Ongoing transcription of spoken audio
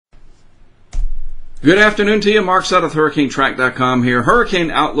Good afternoon to you. Mark Sutton with HurricaneTrack.com here.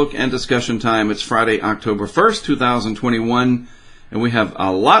 Hurricane Outlook and Discussion Time. It's Friday, October 1st, 2021. And we have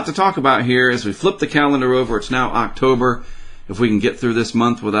a lot to talk about here as we flip the calendar over. It's now October. If we can get through this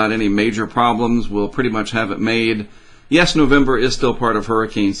month without any major problems, we'll pretty much have it made. Yes, November is still part of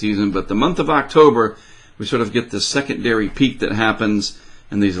hurricane season, but the month of October, we sort of get this secondary peak that happens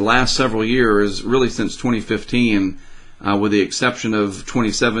in these last several years, really since 2015. With the exception of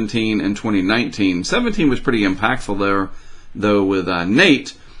 2017 and 2019. 17 was pretty impactful there, though, with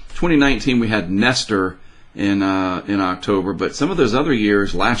Nate. 2019 we had Nestor in October, but some of those other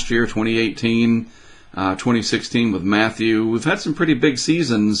years, last year, 2018, 2016 with Matthew, we've had some pretty big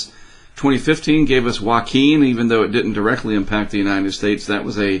seasons. 2015 gave us Joaquin, even though it didn't directly impact the United States. That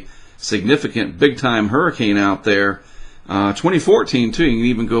was a significant, big-time hurricane out there. 2014, too, you can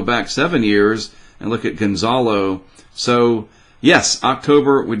even go back 7 years and look at Gonzalo. So, yes,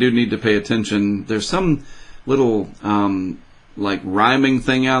 October, we do need to pay attention. There's some little, like, rhyming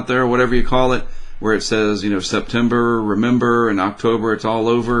thing out there, whatever you call it, where it says, September, remember, and October, it's all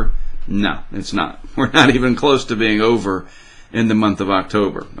over. No, it's not. We're not even close to being over in the month of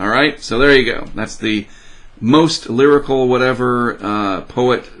October. All right? So there you go. That's the most lyrical whatever,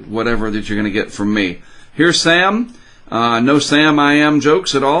 poet whatever that you're going to get from me. Here's Sam. No Sam I am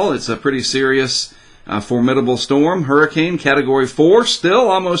jokes at all. It's a pretty serious formidable storm, hurricane, Category 4, still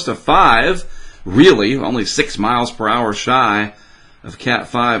almost a 5, really, only 6 miles per hour shy of Cat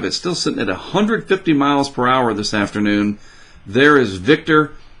 5. It's still sitting at 150 miles per hour this afternoon. There is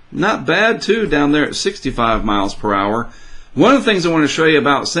Victor, not bad too, down there at 65 miles per hour. One of the things I want to show you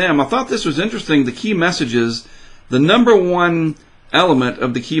about Sam, I thought this was interesting, the key messages, the number one element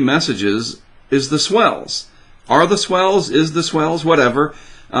of the key messages is the swells. Are the swells, is the swells, whatever.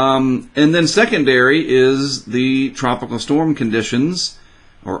 And then secondary is the tropical storm conditions,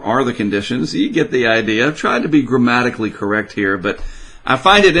 or are the conditions. You get the idea. I've tried to be grammatically correct here, but I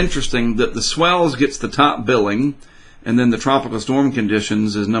find it interesting that the swells gets the top billing, and then the tropical storm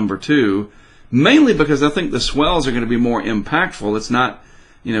conditions is number 2, mainly because I think the swells are going to be more impactful. It's not,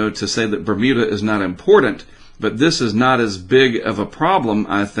 to say that Bermuda is not important, but this is not as big of a problem,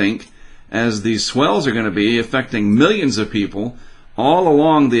 I think, as these swells are going to be affecting millions of people all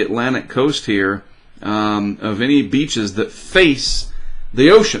along the Atlantic coast here, of any beaches that face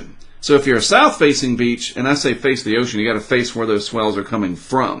the ocean. So if you're a south-facing beach, and I say face the ocean, you got to face where those swells are coming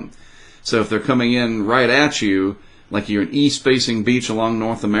from. So if they're coming in right at you, like you're an east-facing beach along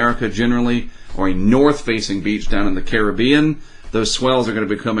North America generally, or a north-facing beach down in the Caribbean, those swells are going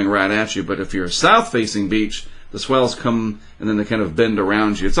to be coming right at you. But if you're a south-facing beach, the swells come and then they kind of bend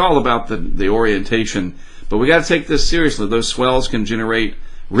around you. It's all about the orientation. But we got to take this seriously. Those swells can generate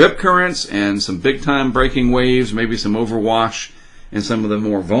rip currents and some big-time breaking waves, maybe some overwash in some of the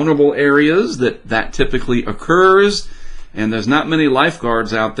more vulnerable areas that typically occurs. And there's not many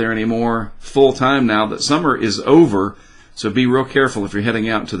lifeguards out there anymore full-time now that summer is over. So be real careful if you're heading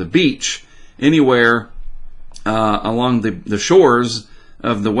out to the beach anywhere along the shores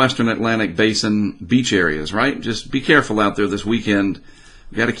of the Western Atlantic Basin beach areas, right? Just be careful out there this weekend.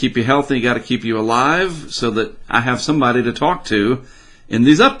 Got to keep you healthy, got to keep you alive so that I have somebody to talk to in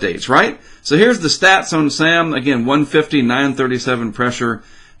these updates, right? So here's the stats on Sam. Again, 150, 937 pressure.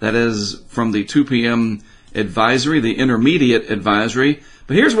 That is from the 2 p.m. advisory, the intermediate advisory.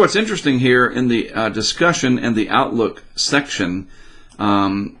 But here's what's interesting here in the discussion and the outlook section.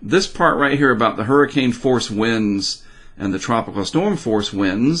 This part right here about the hurricane force winds and the tropical storm force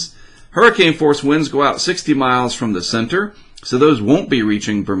winds. Hurricane force winds go out 60 miles from the center. So those won't be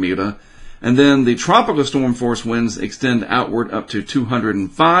reaching Bermuda. And then the tropical storm force winds extend outward up to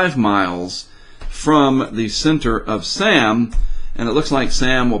 205 miles from the center of Sam. And it looks like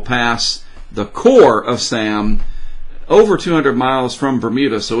Sam will pass the core of Sam over 200 miles from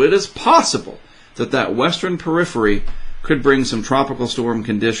Bermuda. So it is possible that that western periphery could bring some tropical storm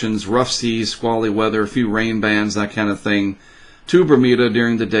conditions, rough seas, squally weather, a few rain bands, that kind of thing, to Bermuda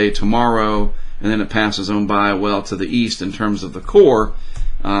during the day tomorrow. And then it passes on by well to the east in terms of the core.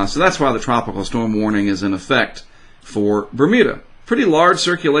 So that's why the tropical storm warning is in effect for Bermuda. Pretty large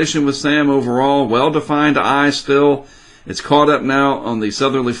circulation with Sam overall, well-defined eye still. It's caught up now on the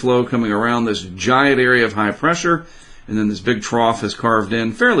southerly flow coming around this giant area of high pressure. And then this big trough is carved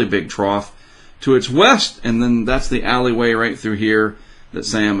in, fairly big trough, to its west. And then that's the alleyway right through here that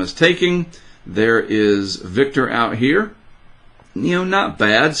Sam is taking. There is Victor out here. Not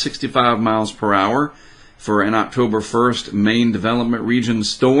bad, 65 miles per hour for an October 1st main development region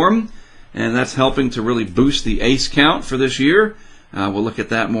storm. And that's helping to really boost the ACE count for this year. We'll look at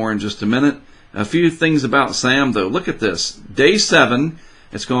that more in just a minute. A few things about Sam, though. Look at this. Day 7,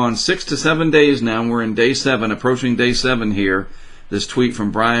 It's gone 6 to 7 days now, and we're in day 7, approaching day 7 here. This tweet from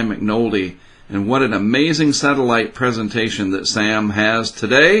Brian McNulty. And what an amazing satellite presentation that Sam has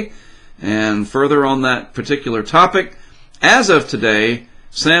today. And further on that particular topic, as of today,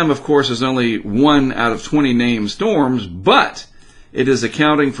 Sam, of course, is only 1 out of 20 named storms, but it is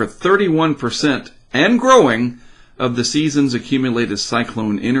accounting for 31% and growing of the season's accumulated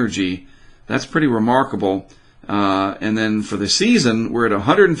cyclone energy. That's pretty remarkable. And then for the season, we're at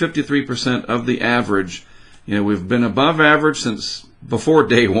 153% of the average. You know, we've been above average since before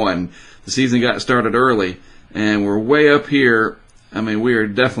day 1. The season got started early, and we're way up here. I mean, we are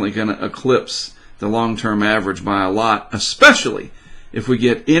definitely going to eclipse the long-term average by a lot, especially if we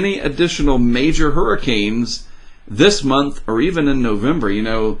get any additional major hurricanes this month or even in November. You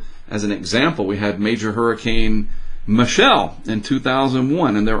know, as an example, we had Major Hurricane Michelle in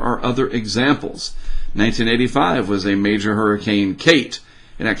 2001, and there are other examples. 1985 was a Major Hurricane Kate.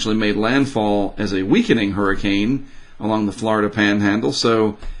 It actually made landfall as a weakening hurricane along the Florida Panhandle.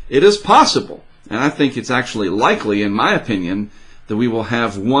 So it is possible, and I think it's actually likely, in my opinion, that we will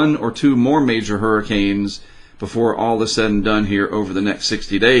have 1 or 2 more major hurricanes before all is said and done here over the next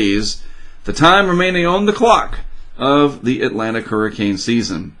 60 days, the time remaining on the clock of the Atlantic hurricane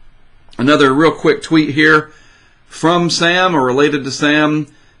season. Another real quick tweet here from Sam, or related to Sam.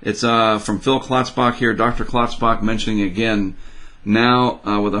 It's from Phil Klotzbach here, Dr. Klotzbach, mentioning again, now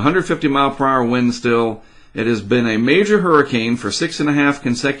with 150 mile per hour wind still, it has been a major hurricane for 6.5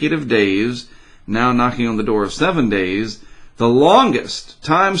 consecutive days, now knocking on the door of 7 days, the longest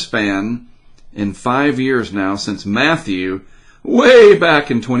time span in 5 years now since Matthew, way back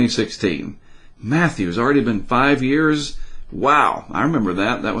in 2016. Matthew's already been 5 years. Wow, I remember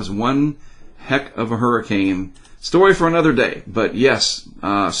that. That was one heck of a hurricane. Story for another day. But yes,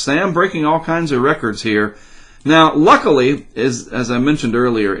 Sam breaking all kinds of records here. Now, luckily, as I mentioned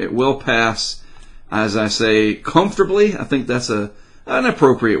earlier, it will pass, as I say, comfortably. I think that's an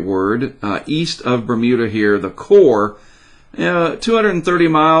appropriate word. East of Bermuda here, the core, 230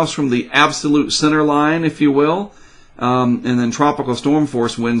 miles from the absolute center line, if you will. And then tropical storm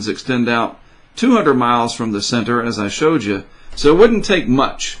force winds extend out 200 miles from the center, as I showed you. So it wouldn't take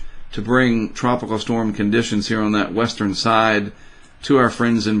much to bring tropical storm conditions here on that western side to our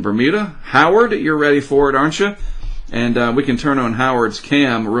friends in Bermuda. Howard, you're ready for it, aren't you? And we can turn on Howard's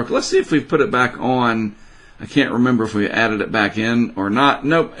cam. Let's see if we've put it back on. I can't remember if we added it back in or not.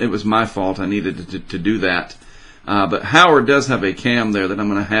 Nope, it was my fault. I needed to do that. But Howard does have a cam there that I'm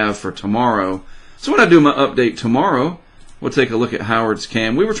going to have for tomorrow. So when I do my update tomorrow, we'll take a look at Howard's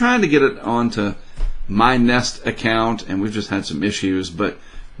cam. We were trying to get it onto my Nest account, and we've just had some issues, but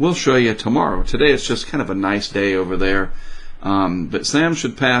we'll show you tomorrow. Today it's just kind of a nice day over there. But Sam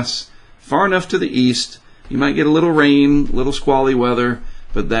should pass far enough to the east. You might get a little rain, a little squally weather,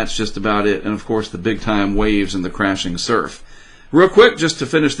 but that's just about it. And of course the big time waves and the crashing surf. Real quick, just to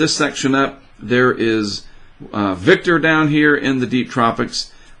finish this section up, there is Victor down here in the deep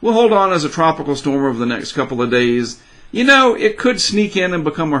tropics. We'll hold on as a tropical storm over the next couple of days. You know, it could sneak in and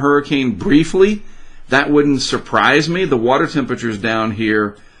become a hurricane briefly. That wouldn't surprise me. The water temperatures down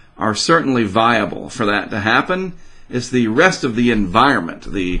here are certainly viable for that to happen. It's the rest of the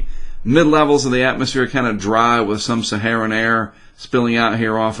environment. The mid-levels of the atmosphere kind of dry with some Saharan air spilling out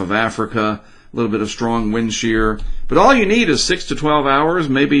here off of Africa, a little bit of strong wind shear. But all you need is 6 to 12 hours,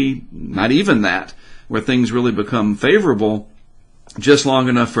 maybe not even that, where things really become favorable, just long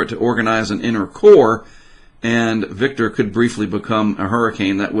enough for it to organize an inner core, and Victor could briefly become a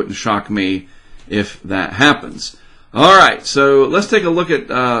hurricane. That wouldn't shock me if that happens. All right, so let's take a look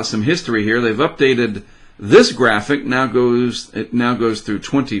at some history here. They've updated this graphic. It now goes through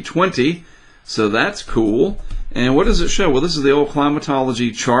 2020, so that's cool. And what does it show? Well, this is the old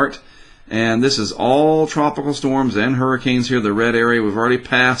climatology chart, and this is all tropical storms and hurricanes here, the red area. We've already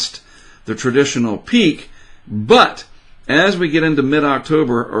passed the traditional peak, but as we get into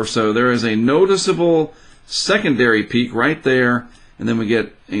mid-October or so, there is a noticeable secondary peak right there, and then we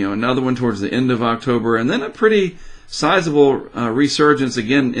get another one towards the end of October, and then a pretty sizable resurgence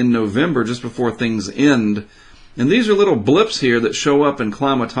again in November, just before things end. And these are little blips here that show up in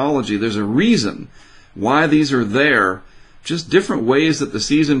climatology. There's a reason why these are there, just different ways that the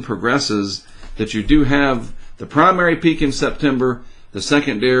season progresses, that you do have the primary peak in September, the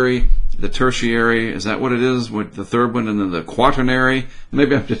secondary, the tertiary, is that what it is, with the third one, and then the quaternary?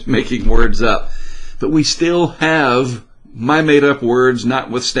 Maybe I'm just making words up. But we still have, my made-up words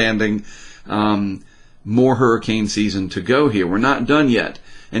notwithstanding, more hurricane season to go here. We're not done yet.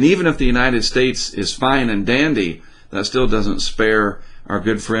 And even if the United States is fine and dandy, that still doesn't spare our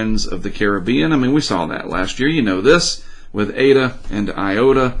good friends of the Caribbean. I mean, we saw that last year. You know this. with Eta and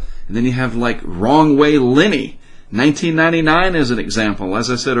Iota. And then you have like Wrong Way Lenny. 1999 is an example.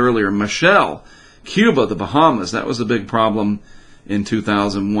 As I said earlier, Michelle, Cuba, the Bahamas. That was a big problem in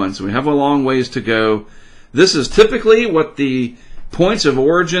 2001. So we have a long ways to go. This is typically what the points of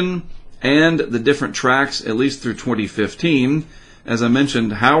origin and the different tracks, at least through 2015. As I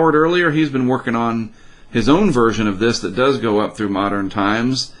mentioned Howard earlier, he's been working on his own version of this that does go up through modern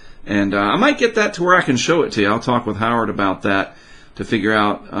times. And I might get that to where I can show it to you. I'll talk with Howard about that to figure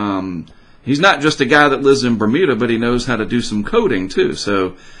out. He's not just a guy that lives in Bermuda, but he knows how to do some coding too.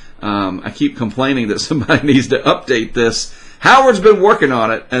 So I keep complaining that somebody needs to update this. Howard's been working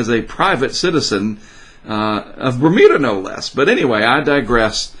on it as a private citizen of Bermuda, no less. But anyway, I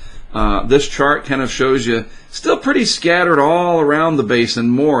digress. This chart kind of shows you still pretty scattered all around the basin,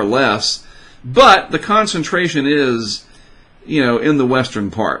 more or less. But the concentration is, in the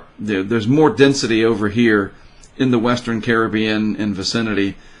western part. There's more density over here in the western Caribbean and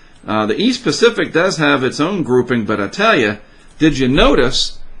vicinity. The East Pacific does have its own grouping, but I tell you, did you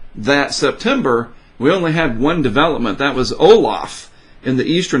notice that September we only had one development? That was Olaf in the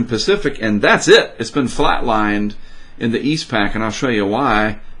Eastern Pacific, and that's it. It's been flatlined in the East Pac, and I'll show you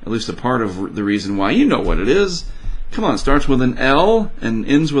why, at least a part of the reason why. You know what it is. Come on, it starts with an L and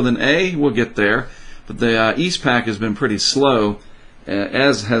ends with an A. We'll get there. But the East Pac has been pretty slow,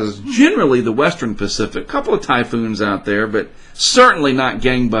 as has generally the Western Pacific. A couple of typhoons out there, but certainly not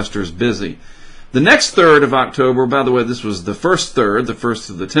gangbusters busy. The next third of October, by the way, this was the first third, the 1st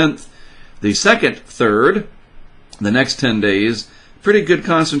to the 10th. The second third, the next 10 days, pretty good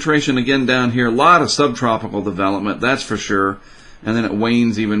concentration again down here. A lot of subtropical development, that's for sure. And then it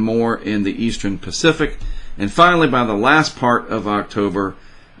wanes even more in the Eastern Pacific. And finally, by the last part of October,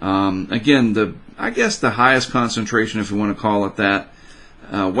 again, I guess the highest concentration, if you want to call it that,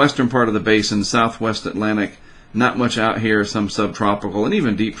 western part of the basin, southwest Atlantic, not much out here, some subtropical and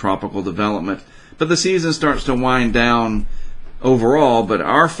even deep tropical development. But the season starts to wind down overall, but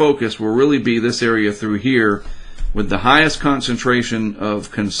our focus will really be this area through here with the highest concentration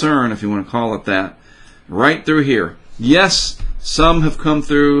of concern, if you want to call it that, right through here. Yes, some have come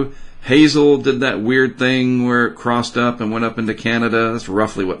through. Hazel did that weird thing where it crossed up and went up into Canada. That's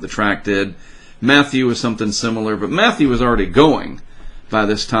roughly what the track did. Matthew was something similar, but Matthew was already going by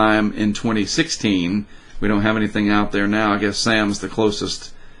this time in 2016. We don't have anything out there now. I guess Sam's the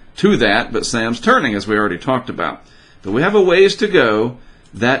closest to that, but Sam's turning, as we already talked about. But we have a ways to go,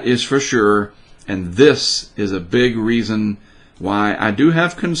 that is for sure, and this is a big reason why I do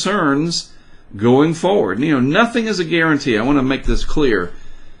have concerns going forward. Nothing is a guarantee. I want to make this clear.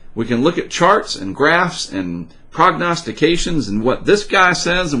 We can look at charts and graphs and prognostications and what this guy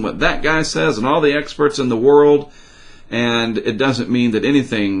says and what that guy says and all the experts in the world, and it doesn't mean that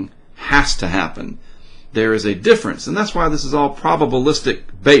anything has to happen. There is a difference, and that's why this is all probabilistic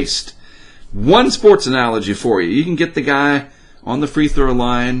based. One sports analogy for you. You can get the guy on the free throw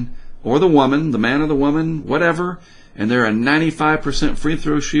line or the woman, the man or the woman, whatever, and they're a 95% free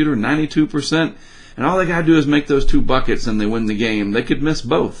throw shooter, 92%, and all they got to do is make those 2 buckets and they win the game. They could miss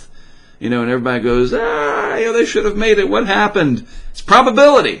both. And everybody goes, they should have made it. What happened? It's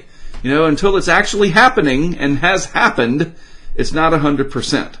probability. Until it's actually happening and has happened, it's not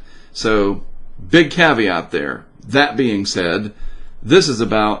 100%. So, big caveat there. That being said, this is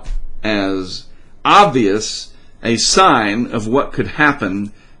about as obvious a sign of what could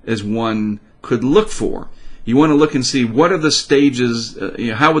happen as one could look for. You want to look and see what are the stages,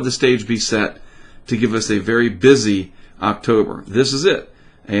 how would the stage be set to give us a very busy October. This is it.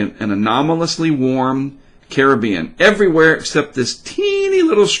 An anomalously warm Caribbean. Everywhere except this teeny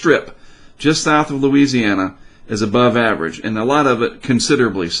little strip just south of Louisiana is above average, and a lot of it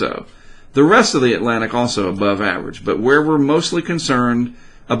considerably so. The rest of the Atlantic also above average, but where we're mostly concerned,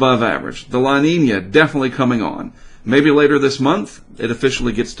 above average. The La Nina definitely coming on. Maybe later this month, it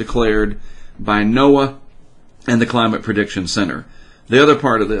officially gets declared by NOAA and the Climate Prediction Center. The other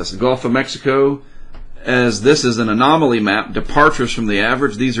part of this, the Gulf of Mexico, as this is an anomaly map, departures from the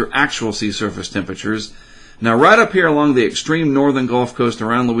average. These are actual sea surface temperatures. Now, right up here along the extreme northern Gulf Coast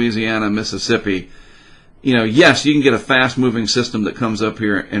around Louisiana and Mississippi, yes, you can get a fast-moving system that comes up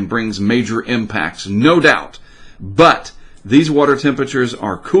here and brings major impacts, no doubt. But these water temperatures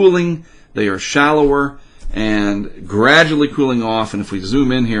are cooling, they are shallower, and gradually cooling off. And if we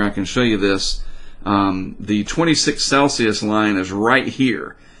zoom in here, I can show you this. The 26 Celsius line is right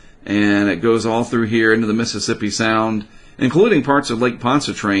here, and it goes all through here into the Mississippi Sound, including parts of Lake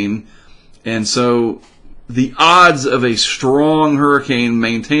Pontchartrain. And so the odds of a strong hurricane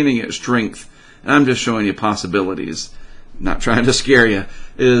maintaining its strength, and I'm just showing you possibilities, not trying to scare you,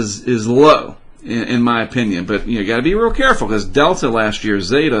 is low. in my opinion. But you got to be real careful, because Delta last year,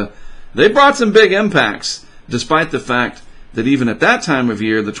 Zeta, they brought some big impacts, despite the fact that even at that time of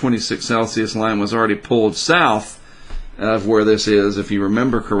year, the 26 Celsius line was already pulled south of where this is, if you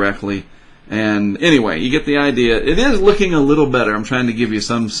remember correctly. And anyway, you get the idea. It is looking a little better. I'm trying to give you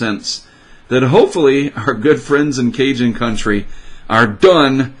some sense that hopefully our good friends in Cajun country are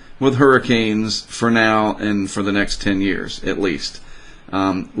done with hurricanes for now and for the next 10 years at least.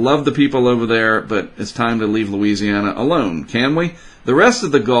 Love the people over there, but it's time to leave Louisiana alone, can we? The rest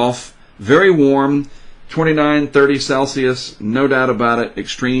of the Gulf, very warm, 29, 30 Celsius, no doubt about it,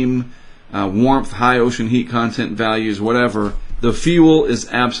 extreme warmth, high ocean heat content values, whatever. The fuel is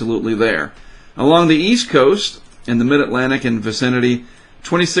absolutely there. Along the East Coast, in the Mid-Atlantic and vicinity,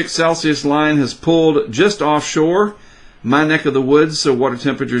 26 Celsius line has pulled just offshore, my neck of the woods, so water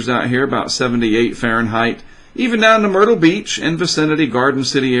temperatures out here about 78 Fahrenheit. Even down to Myrtle Beach and vicinity, Garden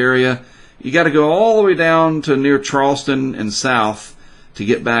City area. You got to go all the way down to near Charleston and south to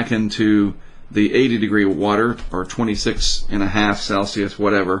get back into the 80-degree water, or 26.5 Celsius,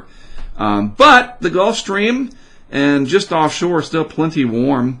 whatever. But the Gulf Stream and just offshore still plenty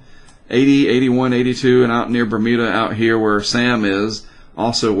warm, 80, 81, 82, and out near Bermuda, out here where Sam is,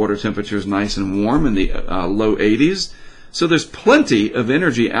 also water temperatures nice and warm in the low 80s. So there's plenty of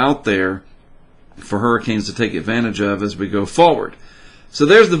energy out there for hurricanes to take advantage of as we go forward. So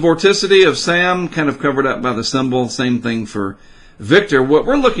there's the vorticity of Sam, kind of covered up by the symbol. Same thing for Victor. What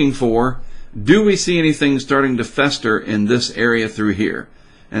we're looking for, do we see anything starting to fester in this area through here?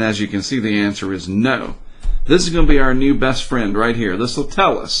 And as you can see, the answer is no. This is going to be our new best friend right here. This will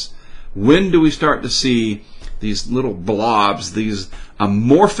tell us, when do we start to see these little blobs, these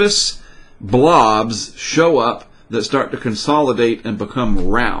amorphous blobs show up that start to consolidate and become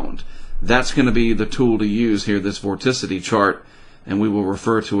round. That's going to be the tool to use here, this vorticity chart, and we will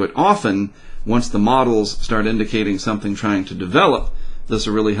refer to it often once the models start indicating something trying to develop. This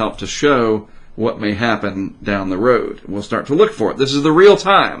will really help to show what may happen down the road. We'll start to look for it. This is the real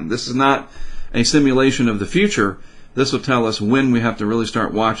time. This is not a simulation of the future. This will tell us when we have to really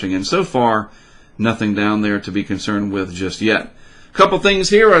start watching, and so far, nothing down there to be concerned with just yet. A couple things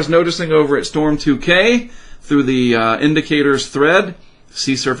here I was noticing over at Storm 2K through the indicators thread.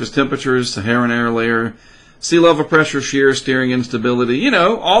 Sea surface temperatures, Saharan air layer, sea level pressure, shear, steering instability, you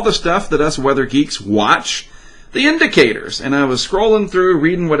know, all the stuff that us weather geeks watch, the indicators. And I was scrolling through,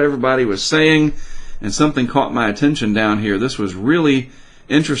 reading what everybody was saying, and something caught my attention down here. This was really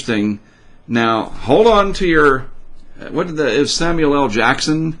interesting. Now, hold on to your, it was Samuel L.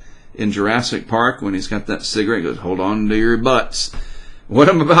 Jackson in Jurassic Park when he's got that cigarette. He goes, hold on to your butts. What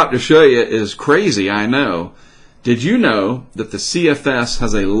I'm about to show you is crazy, I know. Did you know that the CFS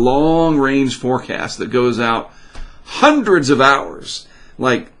has a long-range forecast that goes out hundreds of hours,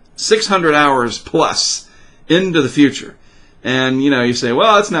 like 600 hours plus, into the future? And, you know, you say,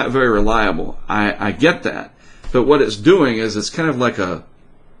 well, it's not very reliable. I get that. But what it's doing is it's kind of like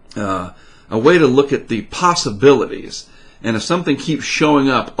a way to look at the possibilities. And if something keeps showing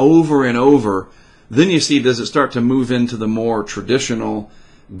up over and over, then you see, does it start to move into the more traditional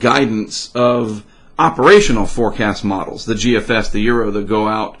guidance of operational forecast models, the GFS, the Euro, that go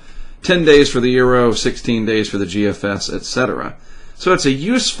out 10 days for the Euro, 16 days for the GFS, etc. So it's a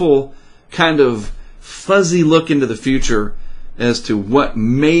useful kind of fuzzy look into the future as to what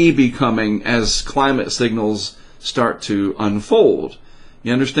may be coming as climate signals start to unfold.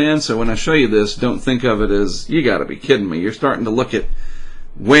 You understand? So when I show you this, don't think of it as, you got to be kidding me. You're starting to look at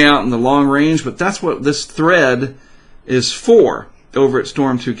way out in the long range, but that's what this thread is for. Over at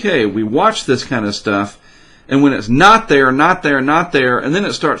Storm 2K, we watch this kind of stuff, and when it's not there, not there, not there, and then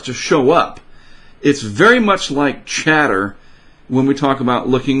it starts to show up, it's very much like chatter when we talk about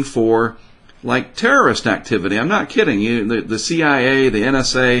looking for, like, terrorist activity. I'm not kidding you. The CIA, the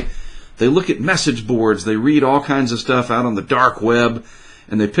NSA, they look at message boards, they read all kinds of stuff out on the dark web,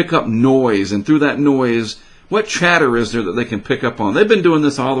 and they pick up noise, and through that noise, what chatter is there that they can pick up on? They've been doing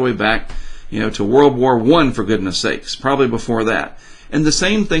this all the way back, you know, to World War I, for goodness sakes, probably before that. And the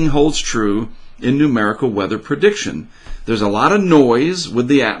same thing holds true in numerical weather prediction. There's a lot of noise with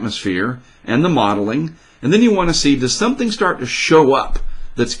the atmosphere and the modeling, and then you want to see, does something start to show up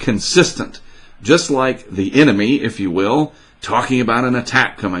that's consistent? Just like the enemy, if you will, talking about an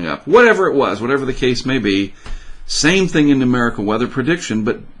attack coming up. Whatever it was, whatever the case may be, same thing in numerical weather prediction,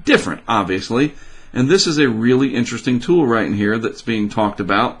 but different, obviously. And this is a really interesting tool right in here that's being talked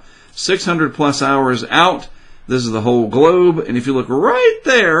about. 600 plus hours out, this is the whole globe, and if you look right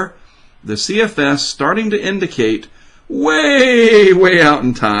there, the CFS starting to indicate way, way out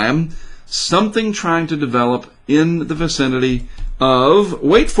in time, something trying to develop in the vicinity of,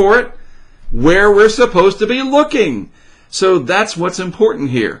 wait for it, where we're supposed to be looking. So that's what's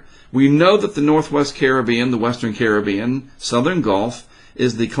important here. We know that the Northwest Caribbean, the Western Caribbean, Southern Gulf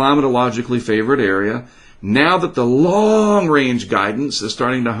is the climatologically favored area. Now that the long-range guidance is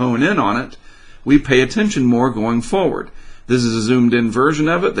starting to hone in on it, we pay attention more going forward. This is a zoomed-in version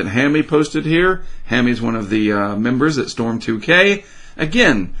of it that Hammy posted here. Hammy's one of the members at Storm 2K.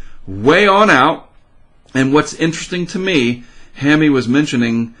 Again, way on out. And what's interesting to me, Hammy was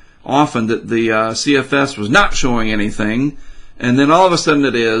mentioning often that the CFS was not showing anything, and then all of a sudden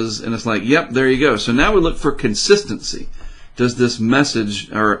it is, and it's like, yep, there you go. So now we look for consistency. Does this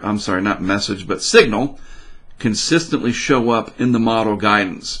message, or I'm sorry, not message, but signal, consistently show up in the model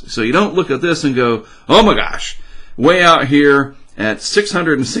guidance? So you don't look at this and go, oh my gosh, way out here at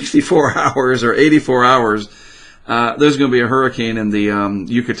 664 hours or 84 hours, there's going to be a hurricane in the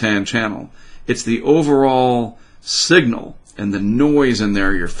Yucatan Channel. It's the overall signal and the noise in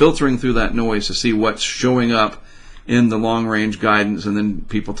there. You're filtering through that noise to see what's showing up in the long-range guidance, and then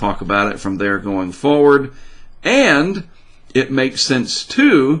people talk about it from there going forward. And it makes sense,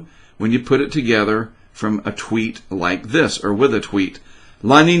 too, when you put it together from a tweet like this, or with a tweet.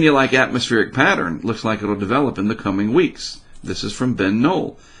 La Nina-like atmospheric pattern looks like it'll develop in the coming weeks. This is from Ben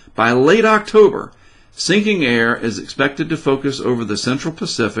Knoll. By late October, sinking air is expected to focus over the Central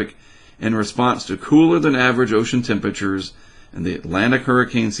Pacific in response to cooler than average ocean temperatures, and the Atlantic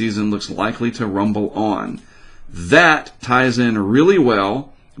hurricane season looks likely to rumble on. That ties in really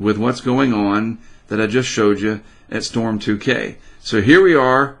well with what's going on that I just showed you at Storm 2K. So here we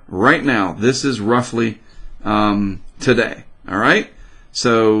are right now. This is roughly today. All right?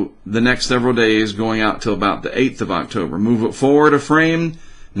 So the next several days going out till about the 8th of October. Move it forward a frame.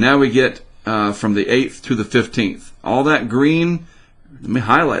 Now we get from the 8th to the 15th. All that green, let me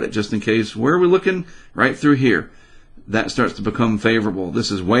highlight it just in case. Where are we looking? Right through here. That starts to become favorable.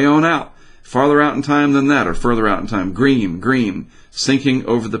 This is way on out. Farther out in time than that, or further out in time. Green, sinking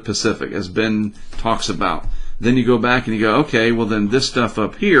over the Pacific, as Ben talks about. Then you go back and you go, okay, well then this stuff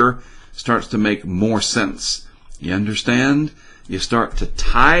up here starts to make more sense. You understand? You start to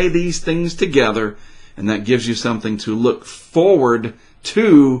tie these things together, and that gives you something to look forward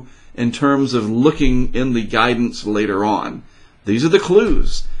to in terms of looking in the guidance later on. These are the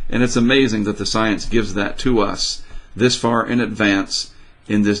clues, and it's amazing that the science gives that to us this far in advance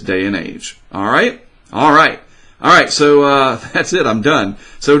in this day and age. All right? All right. So that's it. I'm done.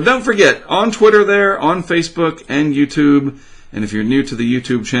 So don't forget, on Twitter there, on Facebook and YouTube, and if you're new to the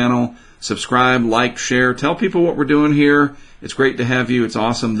YouTube channel, subscribe, like, share, tell people what we're doing here. It's great to have you. It's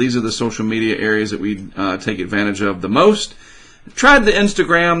awesome. These are the social media areas that we take advantage of the most. Tried the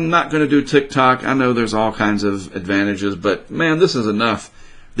Instagram, not going to do TikTok. I know there's all kinds of advantages, but man, this is enough.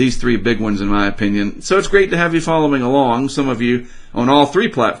 These three big ones in my opinion. So it's great to have you following along, some of you on all three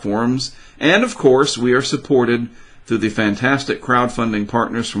platforms. And of course, we are supported through the fantastic crowdfunding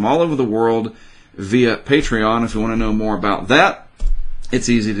partners from all over the world via Patreon. If you want to know more about that, it's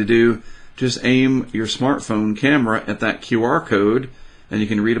easy to do. Just aim your smartphone camera at that QR code, and you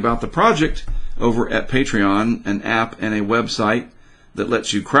can read about the project over at Patreon, an app and a website that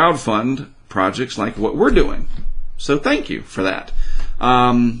lets you crowdfund projects like what we're doing. So thank you for that.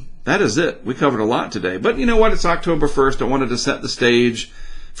 That is it. We covered a lot today. But you know what? It's October 1st. I wanted to set the stage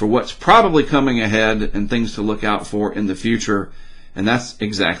for what's probably coming ahead and things to look out for in the future. And that's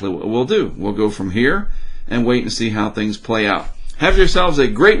exactly what we'll do. We'll go from here and wait and see how things play out. Have yourselves a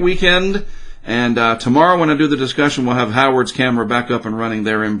great weekend. And tomorrow when I do the discussion, we'll have Howard's camera back up and running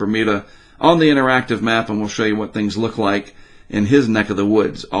there in Bermuda on the interactive map, and we'll show you what things look like in his neck of the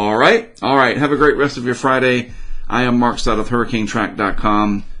woods. All right? All right. Have a great rest of your Friday. I am Mark Stott of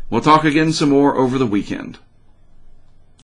HurricaneTrack.com. We'll talk again some more over the weekend.